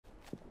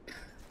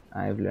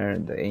I've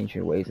learned the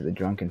ancient ways of the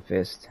drunken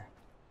fist.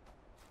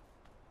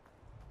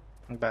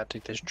 I'm about to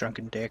take this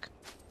drunken dick.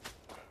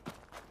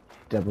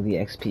 Double the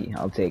XP,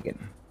 I'll take it.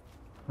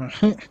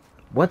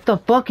 What the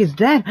fuck is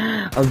that?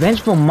 A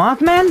vengeful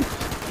Mothman?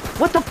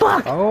 What the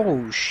fuck?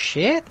 Oh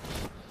shit!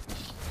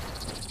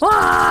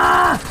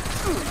 Ah!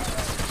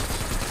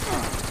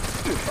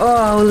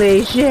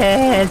 Holy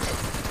shit!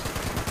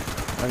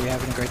 Are you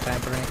having a great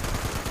time, Bernie?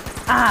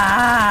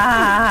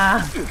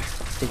 Ah!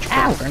 Did you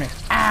Ow! kill Bernie?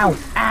 Ow!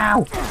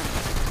 Ow!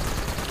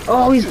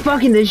 Oh, he's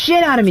fucking the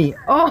shit out of me!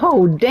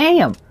 Oh,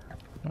 damn!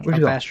 Where'd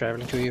you go? Fast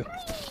traveling to you.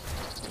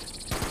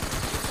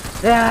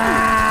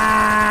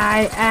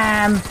 I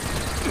am...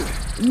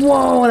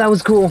 Whoa, that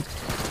was cool!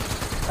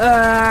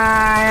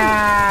 I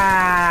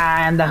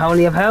am the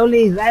Holy of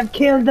Holies! I've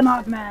killed the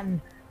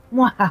Mothman!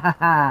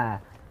 Mwahaha!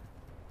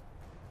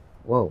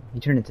 Whoa, he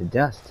turned into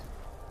dust.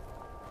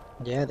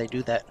 Yeah, they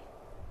do that.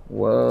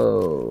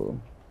 Whoa.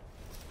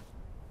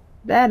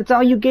 That's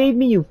all you gave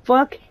me, you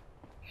fuck?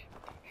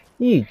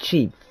 You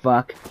cheap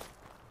fuck.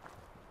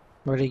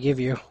 What did he give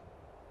you?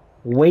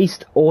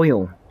 Waste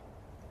oil.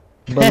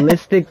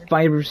 Ballistic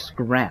fiber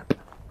scrap.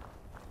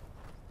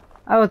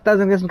 I was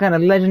gonna get some kind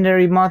of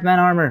legendary Mothman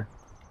armor.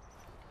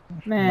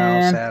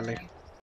 Man. No, sadly.